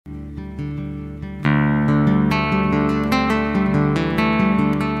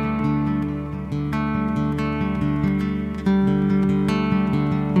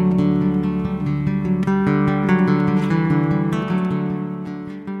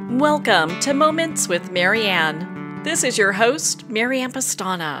Welcome to Moments with Marianne. This is your host, Marianne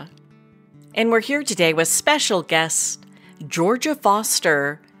Pastana. And we're here today with special guest, Georgia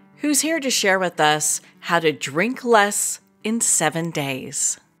Foster, who's here to share with us how to drink less in 7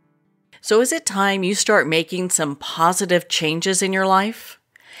 days. So is it time you start making some positive changes in your life?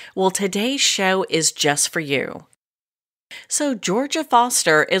 Well, today's show is just for you. So Georgia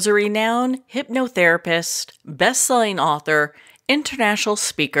Foster is a renowned hypnotherapist, best-selling author, international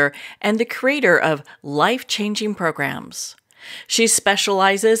speaker, and the creator of life-changing programs. She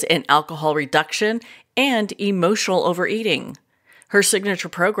specializes in alcohol reduction and emotional overeating. Her signature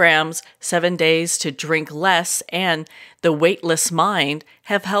programs, 7 Days to Drink Less and The Weightless Mind,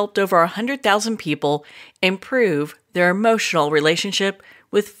 have helped over 100,000 people improve their emotional relationship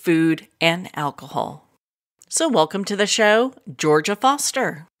with food and alcohol. So welcome to the show, Georgia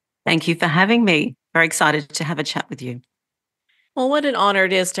Foster. Thank you for having me. Very excited to have a chat with you. Well, what an honor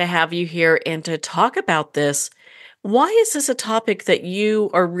it is to have you here and to talk about this. Why is this a topic that you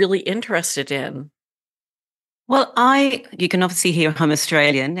are really interested in? Well, you can obviously hear I'm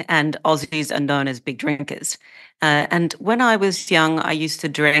Australian, and Aussies are known as big drinkers. And when I was young, I used to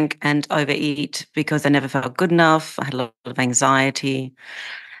drink and overeat because I never felt good enough. I had a lot of anxiety.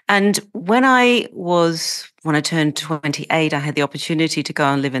 And when I turned 28, I had the opportunity to go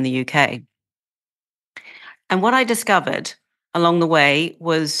and live in the UK. And what I discovered along the way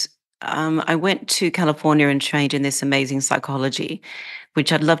was I went to California and trained in this amazing psychology,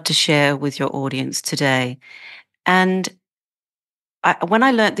 which I'd love to share with your audience today. And when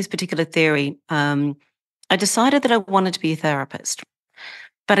I learned this particular theory, I decided that I wanted to be a therapist.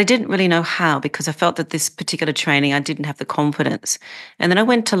 But I didn't really know how because I felt that this particular training, I didn't have the confidence. And then I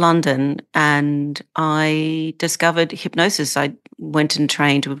went to London and I discovered hypnosis. I went and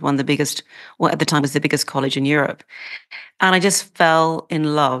trained with one of the biggest, well, at the time was the biggest college in Europe. And I just fell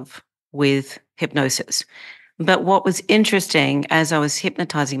in love with hypnosis. But what was interesting, as I was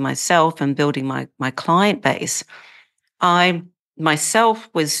hypnotizing myself and building my client base, I myself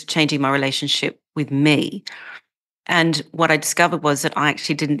was changing my relationship with me. And what I discovered was that I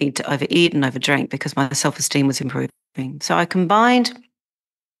actually didn't need to overeat and overdrink because my self-esteem was improving. So I combined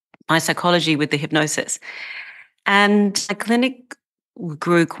my psychology with the hypnosis. And my clinic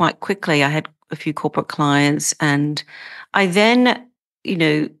grew quite quickly. I had a few corporate clients. And I then,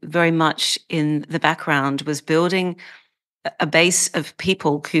 very much in the background was building a base of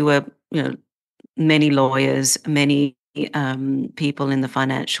people who were, many lawyers, many people in the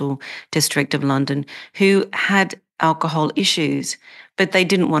financial district of London who had alcohol issues, but they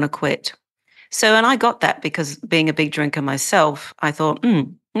didn't want to quit. So, and I got that because being a big drinker myself, I thought,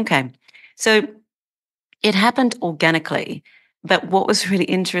 okay. So it happened organically. But what was really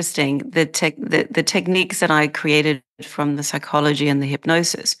interesting, the techniques that I created from the psychology and the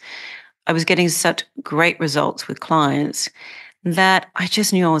hypnosis, I was getting such great results with clients that I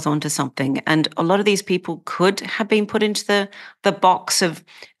just knew I was onto something. And a lot of these people could have been put into the box of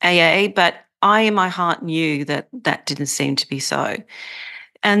AA, but I, in my heart, knew that didn't seem to be so.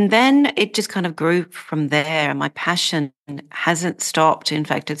 And then it just kind of grew from there. My passion hasn't stopped. In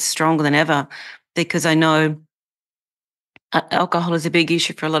fact, it's stronger than ever because I know alcohol is a big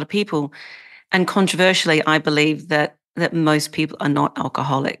issue for a lot of people. And controversially, I believe that most people are not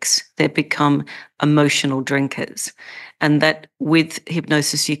alcoholics. They become emotional drinkers. And that with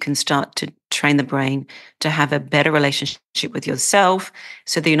hypnosis, you can start to train the brain to have a better relationship with yourself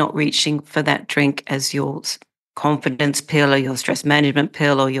so that you're not reaching for that drink as your confidence pill or your stress management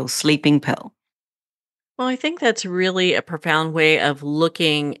pill or your sleeping pill. Well, I think that's really a profound way of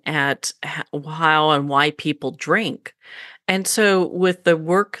looking at how and why people drink. And so, with the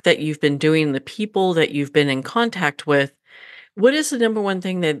work that you've been doing, the people that you've been in contact with, what is the number one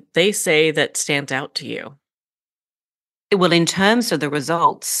thing that they say that stands out to you? Well, in terms of the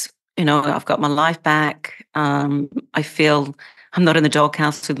results, I've got my life back. I feel I'm not in the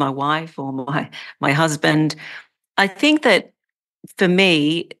doghouse with my wife or my husband. I think that for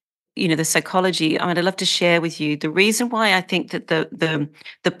me, the psychology, I'd love to share with you the reason why I think that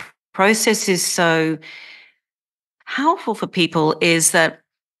the process is so powerful for people is that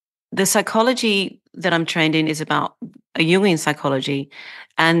the psychology that I'm trained in is about a Jungian psychology,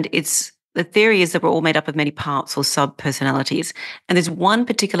 and the theory is that we're all made up of many parts or sub-personalities. And there's one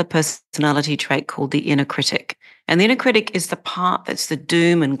particular personality trait called the inner critic. And the inner critic is the part that's the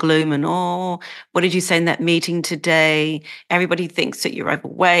doom and gloom and, oh, what did you say in that meeting today? Everybody thinks that you're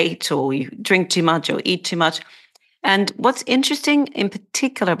overweight or you drink too much or eat too much. And what's interesting in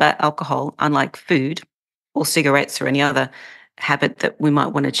particular about alcohol, unlike food or cigarettes or any other habit that we might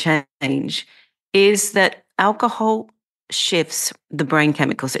want to change, is that alcohol shifts the brain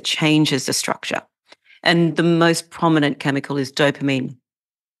chemicals. It changes the structure. And the most prominent chemical is dopamine.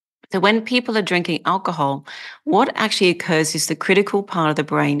 So when people are drinking alcohol, what actually occurs is the critical part of the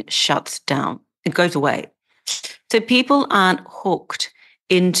brain shuts down. It goes away. So people aren't hooked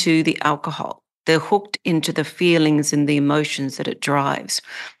into the alcohol. They're hooked into the feelings and the emotions that it drives.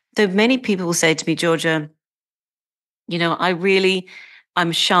 So many people will say to me, Georgia,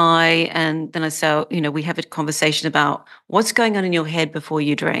 I'm shy. And then I say, we have a conversation about what's going on in your head before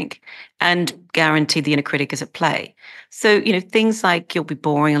you drink, and guarantee the inner critic is at play. So, things like you'll be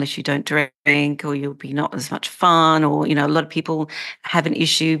boring unless you don't drink, or you'll be not as much fun, or, a lot of people have an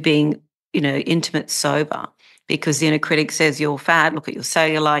issue being, intimate sober because the inner critic says you're fat, look at your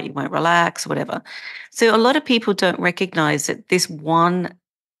cellulite, you won't relax, whatever. So a lot of people don't recognize that this one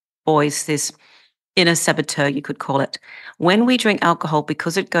voice, this inner saboteur, you could call it. When we drink alcohol,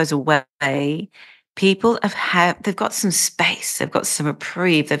 because it goes away, people they've got some space, they've got some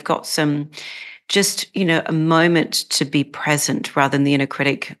reprieve, they've got some just, a moment to be present rather than the inner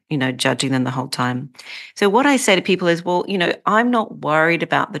critic, judging them the whole time. So what I say to people is, well, I'm not worried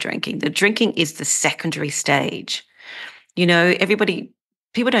about the drinking. The drinking is the secondary stage.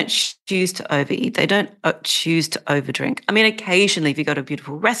 People don't choose to overeat. They don't choose to overdrink. I mean, occasionally if you go to a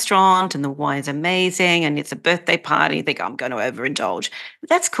beautiful restaurant and the wine's amazing and it's a birthday party, you think, I'm going to overindulge.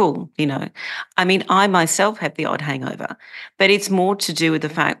 That's cool, I mean, I myself have the odd hangover, but it's more to do with the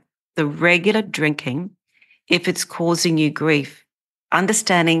fact the regular drinking, if it's causing you grief,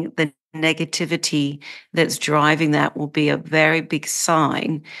 understanding the negativity that's driving that will be a very big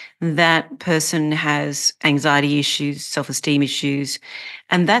sign that person has anxiety issues, self-esteem issues.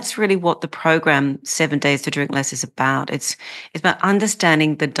 And that's really what the program 7 Days to Drink Less is about. It's about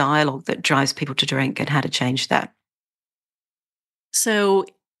understanding the dialogue that drives people to drink and how to change that. So,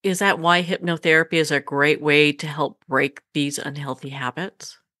 is that why hypnotherapy is a great way to help break these unhealthy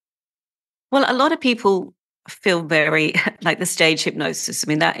habits? Well, a lot of people feel very like the stage hypnosis. I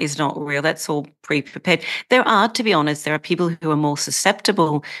mean, that is not real. That's all pre-prepared. To be honest, there are people who are more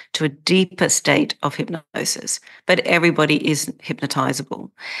susceptible to a deeper state of hypnosis, but everybody is hypnotizable.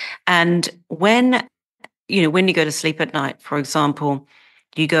 And when you go to sleep at night, for example,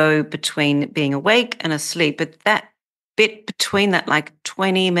 you go between being awake and asleep, but that bit between that, like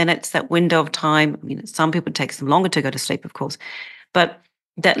 20 minutes, that window of time, some people it takes them longer to go to sleep, of course, but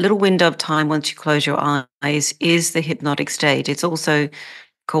that little window of time once you close your eyes is the hypnotic state. It's also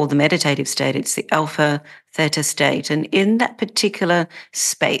called the meditative state. It's the alpha theta state. And in that particular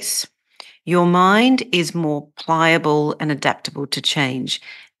space, your mind is more pliable and adaptable to change,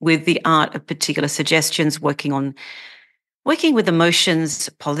 with the art of particular suggestions, working with emotions,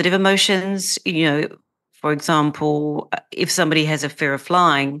 positive emotions. For example, if somebody has a fear of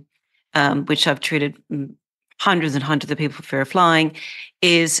flying, which I've treated hundreds and hundreds of people for fear of flying,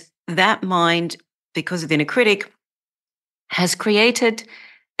 is that mind, because of the inner critic, has created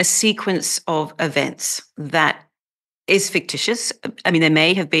a sequence of events that is fictitious. I mean, they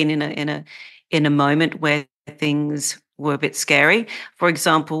may have been in a moment where things were a bit scary. For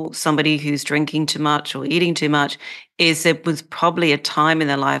example, somebody who's drinking too much or eating too much, there was probably a time in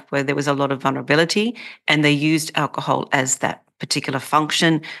their life where there was a lot of vulnerability, and they used alcohol as that particular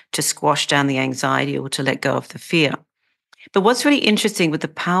function to squash down the anxiety or to let go of the fear. But what's really interesting with the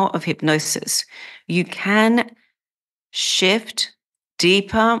power of hypnosis, you can shift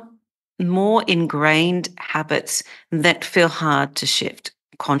deeper, more ingrained habits that feel hard to shift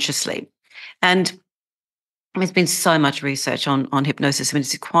consciously. And there's been so much research on hypnosis. I mean,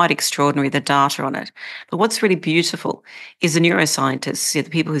 it's quite extraordinary, the data on it. But what's really beautiful is the neuroscientists, the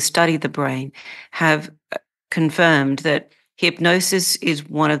people who study the brain, have confirmed that hypnosis is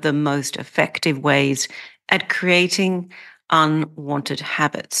one of the most effective ways at creating unwanted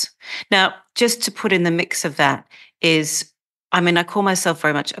habits. Now, just to put in the mix of that I call myself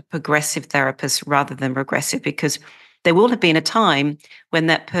very much a progressive therapist rather than regressive, because there will have been a time when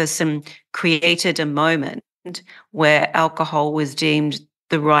that person created a moment where alcohol was deemed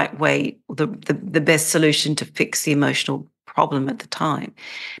the right way, the best solution to fix the emotional problem at the time.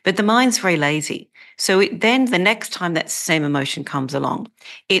 But the mind's very lazy. So then the next time that same emotion comes along,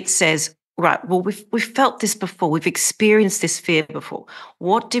 it says, right, well, we've felt this before. We've experienced this fear before.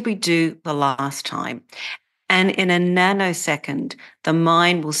 What did we do the last time? And in a nanosecond, the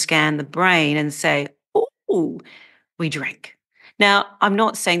mind will scan the brain and say, oh, we drink. Now, I'm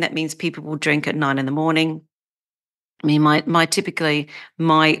not saying that means people will drink at 9 a.m. I mean,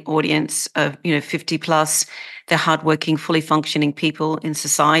 my audience of 50 plus, they're hardworking, fully functioning people in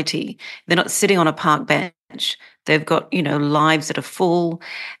society. They're not sitting on a park bench They've got, lives that are full.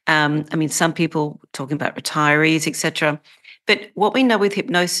 Some people talking about retirees, etc. But what we know with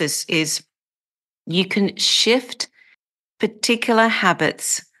hypnosis is you can shift particular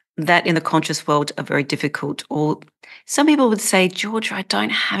habits that in the conscious world are very difficult. Or some people would say, Georgia, I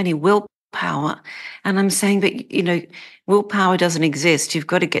don't have any willpower. And I'm saying, but, willpower doesn't exist. You've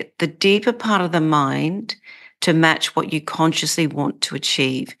got to get the deeper part of the mind to match what you consciously want to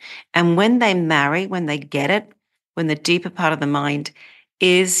achieve. And when they marry, when they get it, when the deeper part of the mind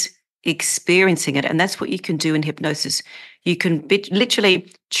is experiencing it, and that's what you can do in hypnosis. You can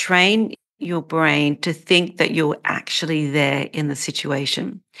literally train your brain to think that you're actually there in the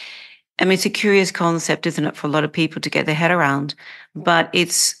situation. I mean, it's a curious concept, isn't it, for a lot of people to get their head around, but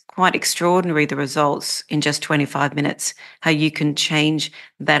it's quite extraordinary, the results in just 25 minutes, how you can change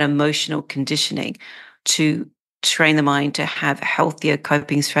that emotional conditioning to train the mind to have healthier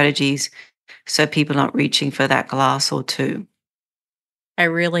coping strategies so people aren't reaching for that glass or two. I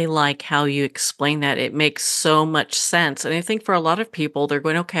really like how you explain that. It makes so much sense. And I think for a lot of people, they're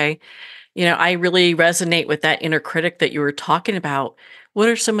going, okay, I really resonate with that inner critic that you were talking about. What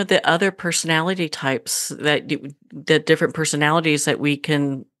are some of the other personality types the different personalities that we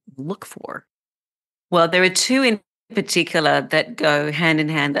can look for? Well, there are two in particular that go hand in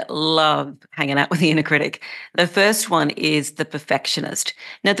hand that love hanging out with the inner critic. The first one is the perfectionist.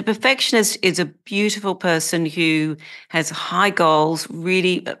 Now, the perfectionist is a beautiful person who has high goals,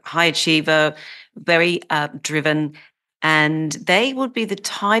 really high achiever, very driven. And they would be the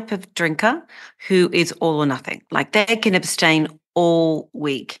type of drinker who is all or nothing. Like they can abstain all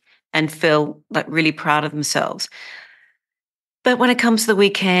week and feel like really proud of themselves. But when it comes to the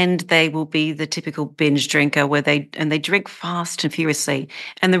weekend, they will be the typical binge drinker where they drink fast and furiously.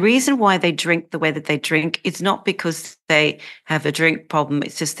 And the reason why they drink the way that they drink is not because they have a drink problem.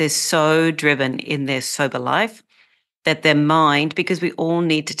 It's just they're so driven in their sober life that their mind, because we all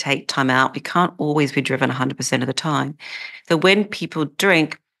need to take time out. We can't always be driven 100% of the time. So when people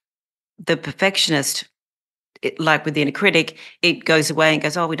drink, the perfectionist, like with the inner critic, it goes away and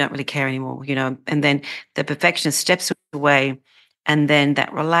goes, oh, we don't really care anymore, and then the perfectionist steps away. And then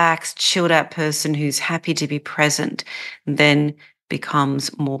that relaxed, chilled out person who's happy to be present then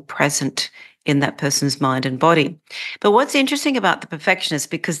becomes more present in that person's mind and body. But what's interesting about the perfectionists,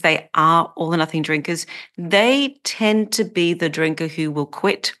 because they are all or nothing drinkers, they tend to be the drinker who will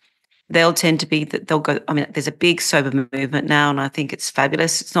quit. They'll tend to be that they'll go. I mean, there's a big sober movement now, and I think it's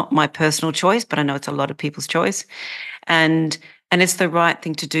fabulous. It's not my personal choice, but I know it's a lot of people's choice. And it's the right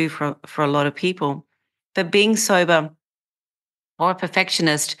thing to do for a lot of people. But being sober or a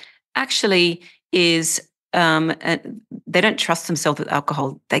perfectionist actually is they don't trust themselves with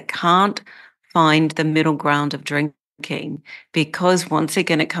alcohol. They can't find the middle ground of drinking because once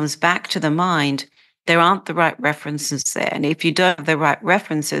again, it comes back to the mind. There aren't the right references there. And if you don't have the right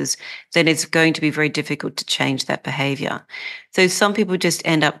references, then it's going to be very difficult to change that behavior. So some people just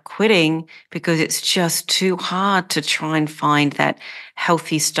end up quitting because it's just too hard to try and find that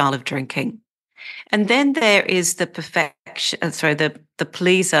healthy style of drinking. And then there is the the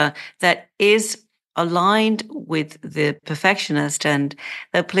pleaser that is aligned with the perfectionist. And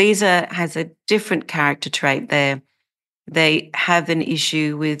the pleaser has a different character trait there. They have an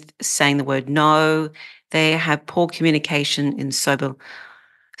issue with saying the word no. They have poor communication in sober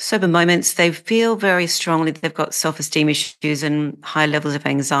moments. They feel very strongly that they've got self-esteem issues and high levels of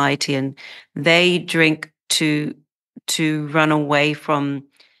anxiety, and they drink to run away from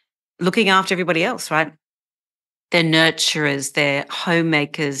looking after everybody else, right? They're nurturers, they're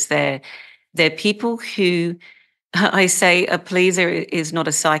homemakers, they're people who I say a pleaser is not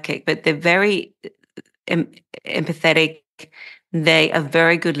a psychic, but they're very empathetic. They are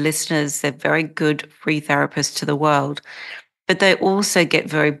very good listeners. They're very good free therapists to the world, but they also get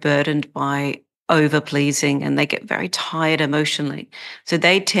very burdened by over pleasing and they get very tired emotionally. So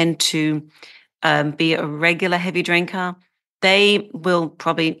they tend to be a regular heavy drinker. They will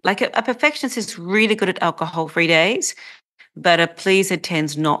probably, like a perfectionist is really good at alcohol-free days, but a pleaser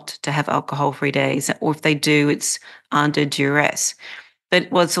tends not to have alcohol-free days, or if they do, it's under duress. But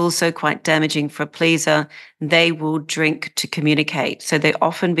what's also quite damaging for a pleaser, they will drink to communicate. So they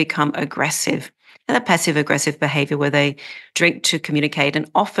often become aggressive, and a passive-aggressive behavior where they drink to communicate, and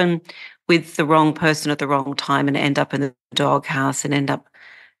often with the wrong person at the wrong time and end up in the doghouse and end up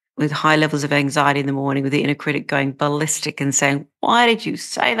with high levels of anxiety in the morning, with the inner critic going ballistic and saying, why did you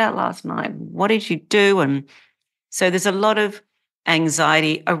say that last night? What did you do? And so there's a lot of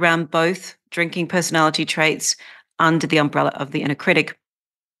anxiety around both drinking personality traits under the umbrella of the inner critic.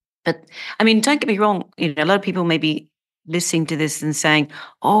 But I mean, don't get me wrong, a lot of people maybe listening to this and saying,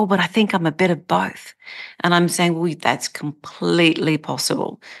 oh, but I think I'm a bit of both. And I'm saying, well, that's completely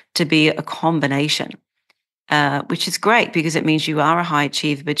possible to be a combination, which is great because it means you are a high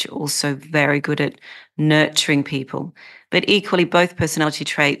achiever, but you're also very good at nurturing people. But equally, both personality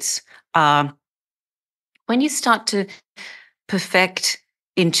traits are when you start to perfect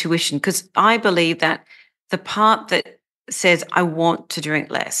intuition, because I believe that the part that says, I want to drink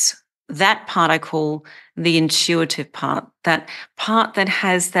less, that part I call the intuitive part, that part that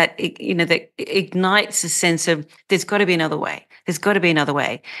has that, that ignites a sense of there's got to be another way. There's got to be another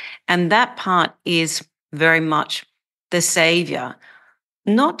way. And that part is very much the savior,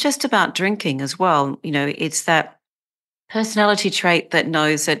 not just about drinking as well. It's that personality trait that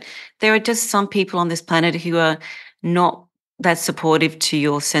knows that there are just some people on this planet who are not that supportive to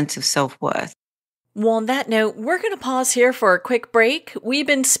your sense of self-worth. Well, on that note, we're going to pause here for a quick break. We've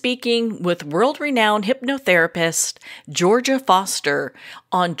been speaking with world-renowned hypnotherapist Georgia Foster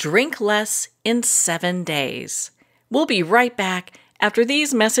on Drink Less in 7 Days. We'll be right back after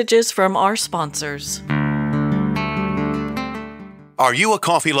these messages from our sponsors. Are you a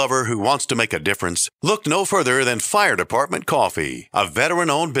coffee lover who wants to make a difference? Look no further than Fire Department Coffee, a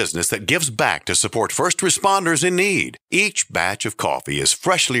veteran-owned business that gives back to support first responders in need. Each batch of coffee is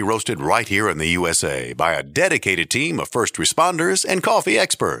freshly roasted right here in the USA by a dedicated team of first responders and coffee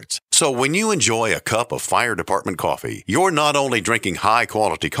experts. So when you enjoy a cup of Fire Department coffee, you're not only drinking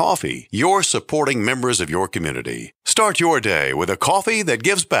high-quality coffee, you're supporting members of your community. Start your day with a coffee that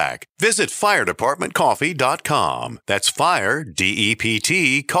gives back. Visit firedepartmentcoffee.com. That's fire,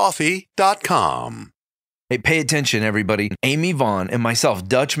 DEPT, coffee.com. Hey, pay attention, everybody. Amy Vaughn and myself,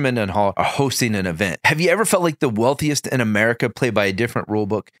 Dutch Mendenhall, are hosting an event. Have you ever felt like the wealthiest in America play by a different rule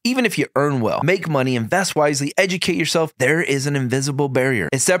book? Even if you earn well, make money, invest wisely, educate yourself, there is an invisible barrier.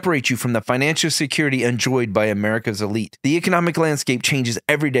 It separates you from the financial security enjoyed by America's elite. The economic landscape changes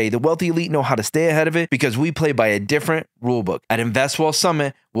every day. The wealthy elite know how to stay ahead of it because we play by a different rule book. At Invest Well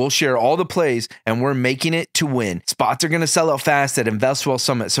Summit, we'll share all the plays, and we're making it to win. Spots are going to sell out fast at InvestWell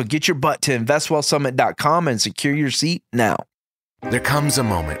Summit, so get your butt to investwellsummit.com and secure your seat now. There comes a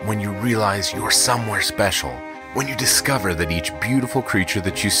moment when you realize you're somewhere special. When you discover that each beautiful creature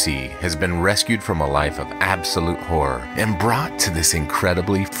that you see has been rescued from a life of absolute horror and brought to this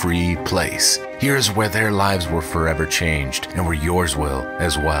incredibly free place. Here's where their lives were forever changed and where yours will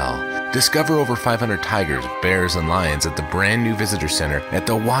as well. Discover over 500 tigers, bears, and lions at the brand new visitor center at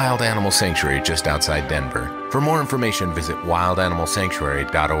the Wild Animal Sanctuary just outside Denver. For more information, visit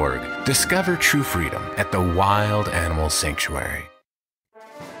wildanimalsanctuary.org. Discover true freedom at the Wild Animal Sanctuary.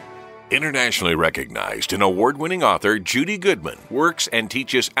 Internationally recognized and award-winning author Judy Goodman works and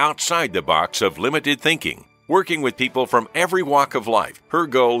teaches outside the box of limited thinking. Working with people from every walk of life, her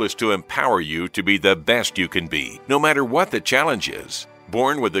goal is to empower you to be the best you can be, no matter what the challenge is.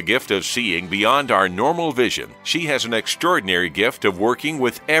 Born with the gift of seeing beyond our normal vision, she has an extraordinary gift of working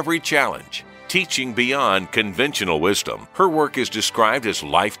with every challenge. Teaching beyond conventional wisdom, her work is described as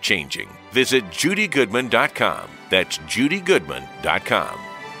life-changing. Visit judygoodman.com. That's judygoodman.com.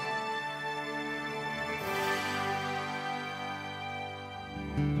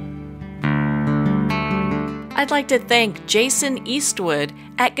 I'd like to thank Jason Eastwood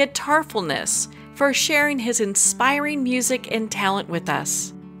at Guitarfulness for sharing his inspiring music and talent with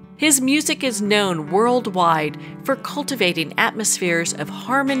us. His music is known worldwide for cultivating atmospheres of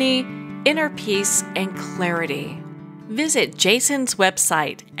harmony, inner peace, and clarity. Visit Jason's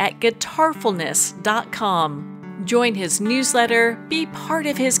website at guitarfulness.com. Join his newsletter, be part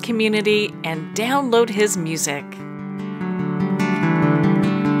of his community, and download his music.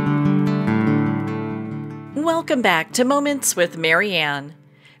 Welcome back to Moments with Mary Ann.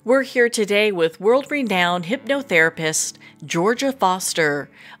 We're here today with world-renowned hypnotherapist Georgia Foster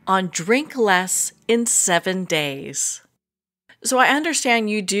on Drink Less in 7 Days. So I understand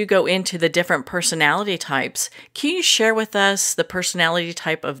you do go into the different personality types. Can you share with us the personality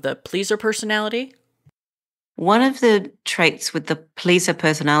type of the pleaser personality? One of the traits with the pleaser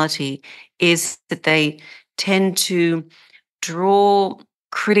personality is that they tend to draw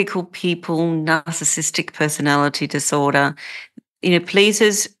critical people, narcissistic personality disorder.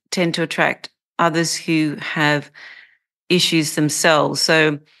 Pleasers tend to attract others who have issues themselves.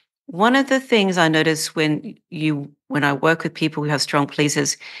 So one of the things I notice when I work with people who have strong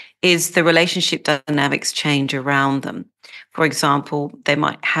pleasers is the relationship dynamics change around them. For example, they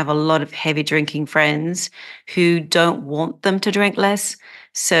might have a lot of heavy drinking friends who don't want them to drink less.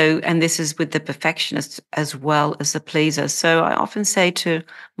 So, and this is with the perfectionist as well as the pleaser. So I often say to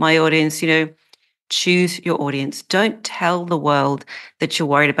my audience, choose your audience. Don't tell the world that you're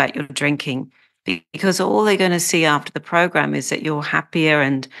worried about your drinking. because all they're going to see after the program is that you're happier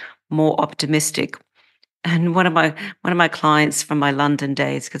and more optimistic. And one of my clients from my London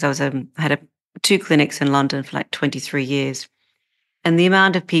days, because I was had two clinics in London for like 23 years, and the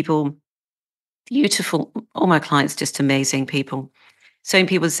amount of people, beautiful, all my clients, just amazing people. So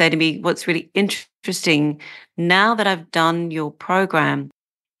people say to me, what's really interesting now that I've done your program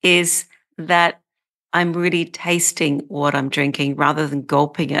is that I'm really tasting what I'm drinking rather than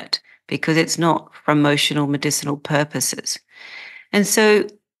gulping it, because it's not for emotional, medicinal purposes. And so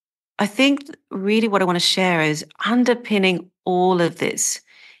I think really what I want to share is underpinning all of this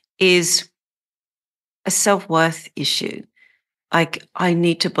is a self-worth issue. Like, I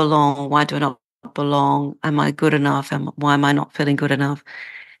need to belong. Why do I not belong? Am I good enough? Why am I not feeling good enough?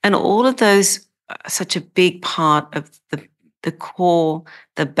 And all of those are such a big part of the core,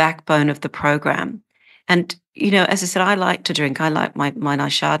 the backbone of the program. And, as I said, I like to drink. I like my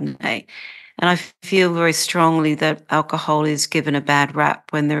nice Chardonnay. And I feel very strongly that alcohol is given a bad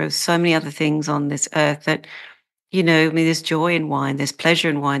rap when there are so many other things on this earth that, I mean, there's joy in wine, there's pleasure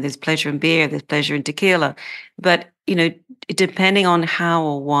in wine, there's pleasure in beer, there's pleasure in tequila. But, depending on how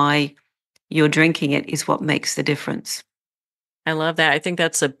or why you're drinking it is what makes the difference. I love that. I think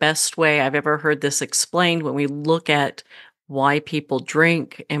that's the best way I've ever heard this explained when we look at why people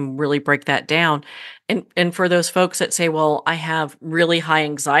drink and really break that down. And for those folks that say, "Well, I have really high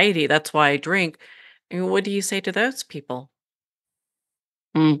anxiety, that's why I drink." What do you say to those people?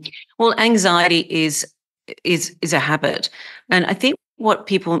 Mm. Well, anxiety is a habit, and I think what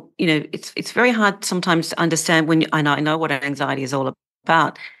people, it's very hard sometimes to understand when I know what anxiety is all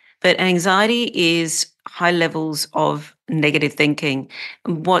about, but anxiety is high levels of negative thinking.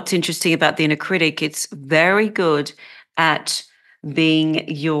 And what's interesting about the inner critic, it's very good at being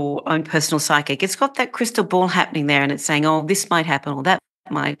your own personal psychic. It's got that crystal ball happening there, and it's saying, "Oh, this might happen, or that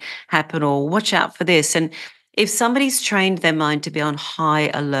might happen, or watch out for this." And if somebody's trained their mind to be on high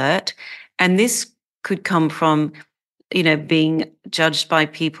alert, and this could come from, being judged by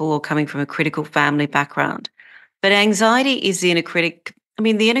people or coming from a critical family background. But anxiety is the inner critic. I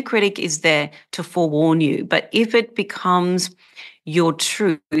mean, the inner critic is there to forewarn you, but if it becomes your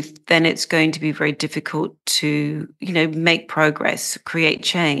truth, then it's going to be very difficult to, make progress, create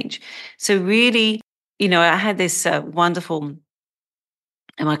change. So really, I had this wonderful,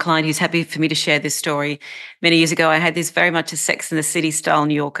 and my client who's happy for me to share this story. Many years ago, I had this very much a Sex in the City style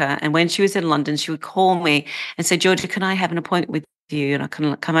New Yorker. And when she was in London, she would call me and say, "Georgia, can I have an appointment with you? And I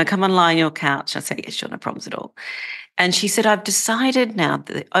come and lie on your couch?" I said, "Yeah, sure, no problems at all." And she said, "I've decided now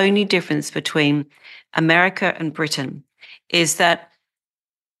that the only difference between America and Britain is that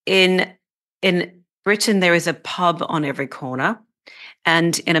in in Britain, there is a pub on every corner,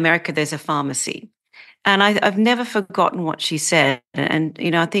 and in America, there's a pharmacy." And I've never forgotten what she said. And,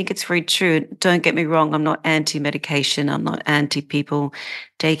 I think it's very true. Don't get me wrong, I'm not anti medication. I'm not anti people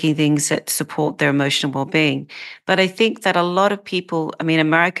taking things that support their emotional well being. But I think that a lot of people, I mean,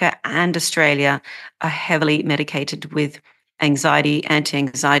 America and Australia are heavily medicated with anxiety, anti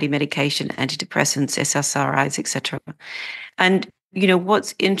anxiety medication, antidepressants, SSRIs, etc. And,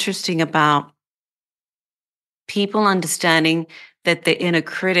 what's interesting about people understanding that the inner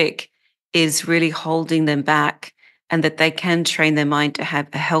critic is really holding them back and that they can train their mind to have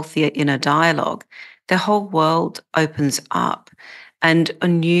a healthier inner dialogue, the whole world opens up and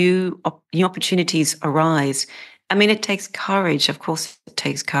new opportunities arise. I mean, it takes courage. Of course, it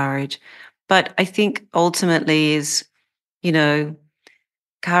takes courage. But I think ultimately is, you know,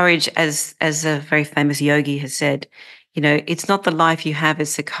 courage, as a very famous yogi has said, it's not the life you have,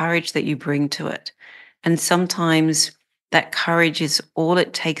 it's the courage that you bring to it. And sometimes that courage is all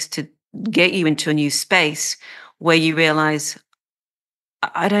it takes to get you into a new space where you realize,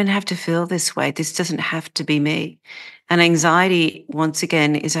 I don't have to feel this way. This doesn't have to be me. And anxiety, once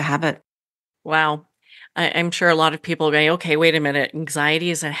again, is a habit. Wow. I'm sure a lot of people are going, okay, wait a minute.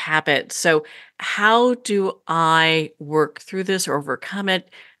 Anxiety is a habit. So, how do I work through this or overcome it?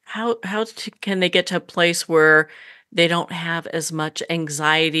 Can they get to a place where they don't have as much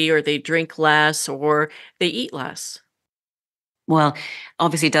anxiety, or they drink less, or they eat less? Well,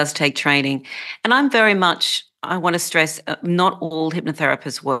 obviously, it does take training. And I want to stress, not all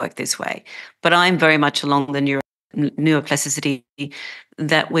hypnotherapists work this way, but I'm very much along the neuroplasticity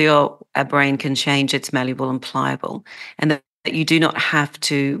that our brain can change, it's malleable and pliable, and that you do not have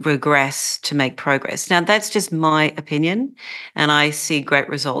to regress to make progress. Now, that's just my opinion, and I see great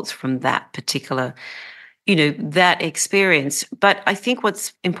results from that particular, that experience. But I think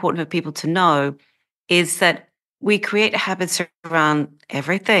what's important for people to know is that we create habits around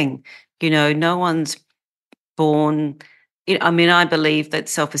everything. No one's born I believe that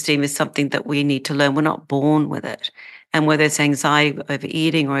self-esteem is something that we need to learn. We're not born with it. And whether it's anxiety,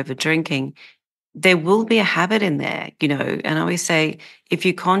 overeating, or over drinking, there will be a habit in there, And I always say, if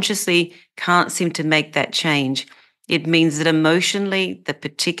you consciously can't seem to make that change, it means that emotionally, the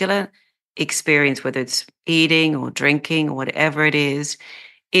particular experience, whether it's eating or drinking or whatever it is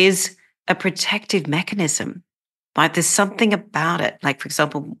a protective mechanism. Like there's something about it. Like, for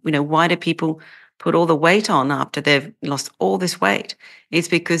example, why do people put all the weight on after they've lost all this weight? It's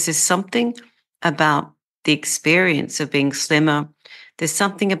because there's something about the experience of being slimmer. There's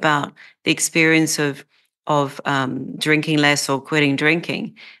something about the experience of drinking less or quitting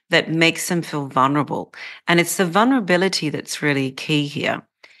drinking that makes them feel vulnerable. And it's the vulnerability that's really key here.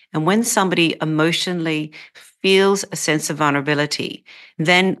 And when somebody emotionally feels a sense of vulnerability,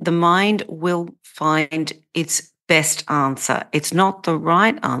 then the mind will find its best answer. It's not the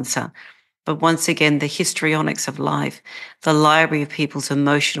right answer, but once again, the histrionics of life, the library of people's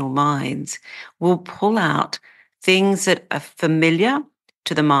emotional minds, will pull out things that are familiar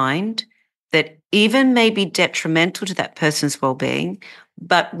to the mind, that even may be detrimental to that person's well-being,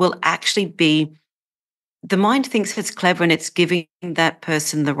 but will actually be, the mind thinks it's clever and it's giving that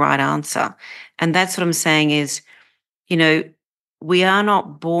person the right answer. And that's what I'm saying is, we are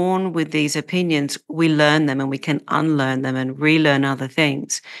not born with these opinions. We learn them and we can unlearn them and relearn other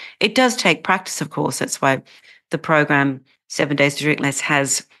things. It does take practice, of course. That's why the program 7 Days to Drink Less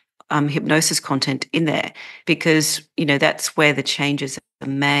has hypnosis content in there, because, that's where the changes are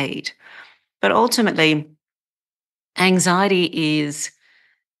made. But ultimately, anxiety is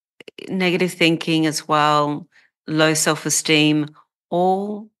negative thinking as well, low self-esteem,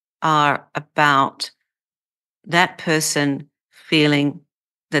 all are about that person feeling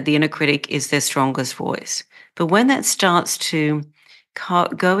that the inner critic is their strongest voice. But when that starts to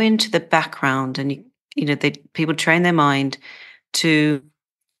go into the background, and people train their mind to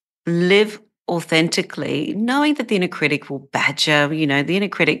live authentically, knowing that the inner critic will badger, the inner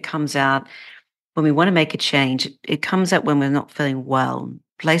critic comes out when we want to make a change. It comes out when we're not feeling well,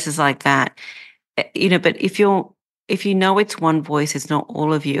 places like that. But if you know it's one voice, it's not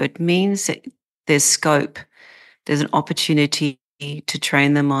all of you, it means that there's scope. There's an opportunity to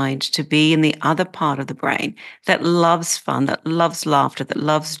train the mind to be in the other part of the brain that loves fun, that loves laughter, that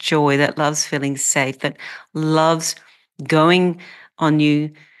loves joy, that loves feeling safe, that loves going on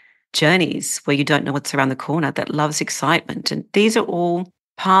new journeys where you don't know what's around the corner, that loves excitement. And these are all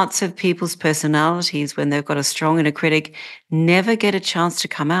parts of people's personalities when they've got a strong inner critic, never get a chance to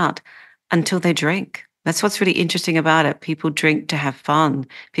come out until they drink. That's what's really interesting about it. People drink to have fun.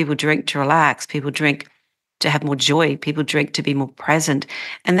 People drink to relax. People drink to have more joy. People drink to be more present.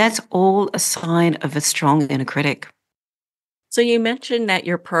 And that's all a sign of a strong inner critic. So you mentioned that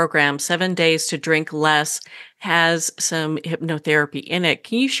your program, 7 Days to Drink Less, has some hypnotherapy in it.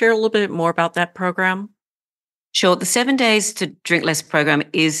 Can you share a little bit more about that program? Sure. The 7 Days to Drink Less program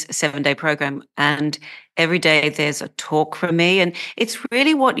is a 7-day program. And every day there's a talk from me. And it's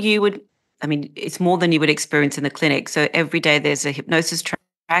really what it's more than you would experience in the clinic. So every day there's a hypnosis track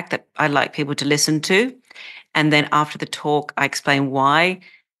that I like people to listen to. And then after the talk, I explain why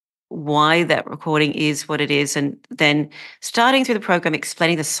that recording is what it is. And then starting through the program,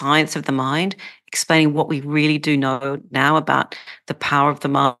 explaining the science of the mind, explaining what we really do know now about the power of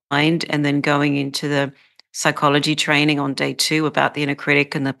the mind, and then going into the psychology training on day 2 about the inner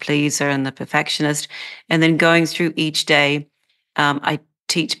critic and the pleaser and the perfectionist. And then going through each day, I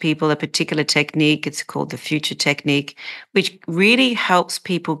teach people a particular technique. It's called the future technique, which really helps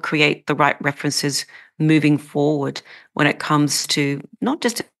people create the right references moving forward when it comes to not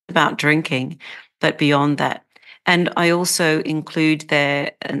just about drinking, but beyond that. And I also include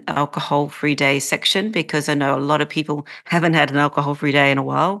there an alcohol-free day section, because I know a lot of people haven't had an alcohol-free day in a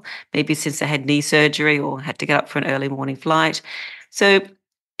while, maybe since they had knee surgery or had to get up for an early morning flight. So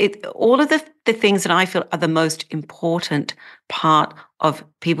all of the things that I feel are the most important part of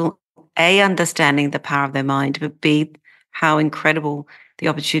people, A, understanding the power of their mind, but B, how incredible the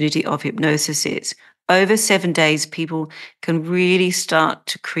opportunity of hypnosis is. Over 7 days, people can really start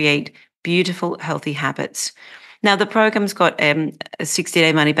to create beautiful, healthy habits. Now, the program's got a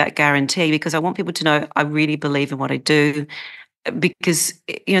 60-day money-back guarantee, because I want people to know I really believe in what I do, because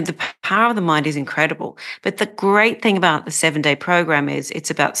the power of the mind is incredible. But the great thing about the 7-day program is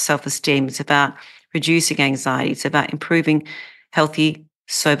it's about self-esteem. It's about reducing anxiety. It's about improving healthy,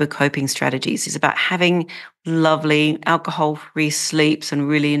 sober coping strategies. It's about having lovely alcohol-free sleeps and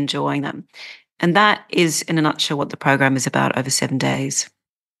really enjoying them. And that is, in a nutshell, what the program is about over 7 days.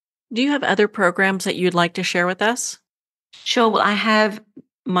 Do you have other programs that you'd like to share with us? Sure. Well, I have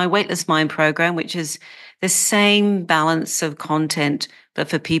my Weightless Mind program, which is the same balance of content, but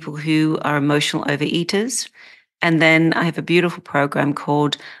for people who are emotional overeaters. And then I have a beautiful program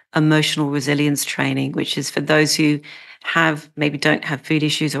called Emotional Resilience Training, which is for those who maybe don't have food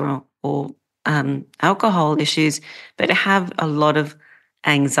issues or alcohol issues, but have a lot of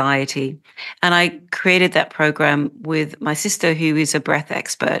anxiety. And I created that program with my sister, who is a breath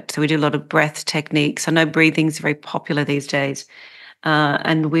expert. So we do a lot of breath techniques. I know breathing is very popular these days.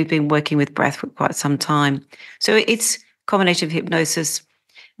 And we've been working with breath for quite some time. So it's a combination of hypnosis.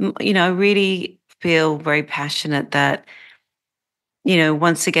 I really feel very passionate that,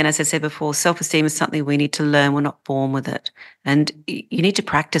 once again, as I said before, self-esteem is something we need to learn. We're not born with it. And you need to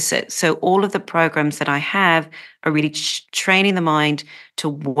practice it. So all of the programs that I have are really training the mind to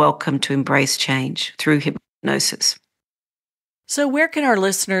welcome, to embrace change through hypnosis. So where can our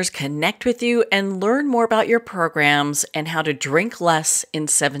listeners connect with you and learn more about your programs and how to drink less in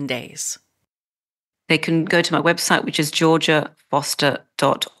 7 days? They can go to my website, which is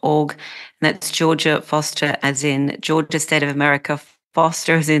georgiafoster.org. And that's Georgia Foster as in Georgia, State of America,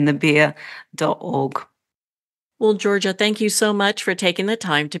 Foster as in the beer.org. Well, Georgia, thank you so much for taking the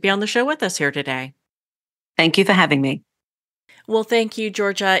time to be on the show with us here today. Thank you for having me. Well, thank you,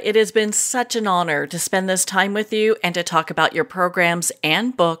 Georgia. It has been such an honor to spend this time with you and to talk about your programs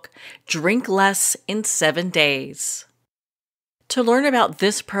and book, Drink Less in 7 Days. To learn about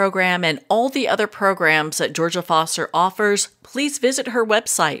this program and all the other programs that Georgia Foster offers, please visit her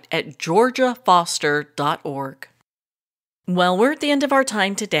website at georgiafoster.org. Well, we're at the end of our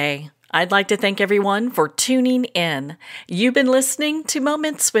time today. I'd like to thank everyone for tuning in. You've been listening to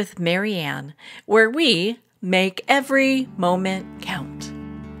Moments with Mary Ann, where we make every moment count.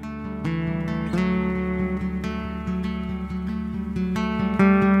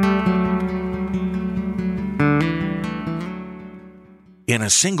 In a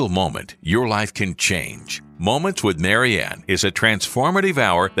single moment, your life can change. Moments with Mary Ann is a transformative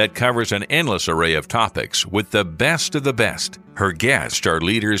hour that covers an endless array of topics with the best of the best. Her guests are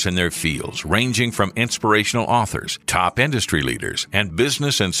leaders in their fields, ranging from inspirational authors, top industry leaders, and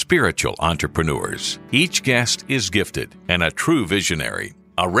business and spiritual entrepreneurs. Each guest is gifted and a true visionary,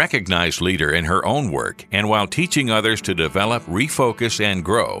 a recognized leader in her own work, and while teaching others to develop, refocus, and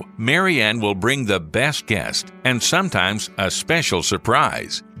grow, Mary Ann will bring the best guest and sometimes a special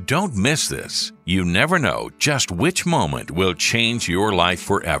surprise. Don't miss this. You never know just which moment will change your life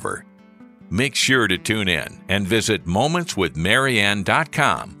forever. Make sure to tune in and visit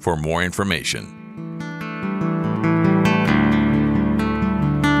momentswithmaryann.com for more information.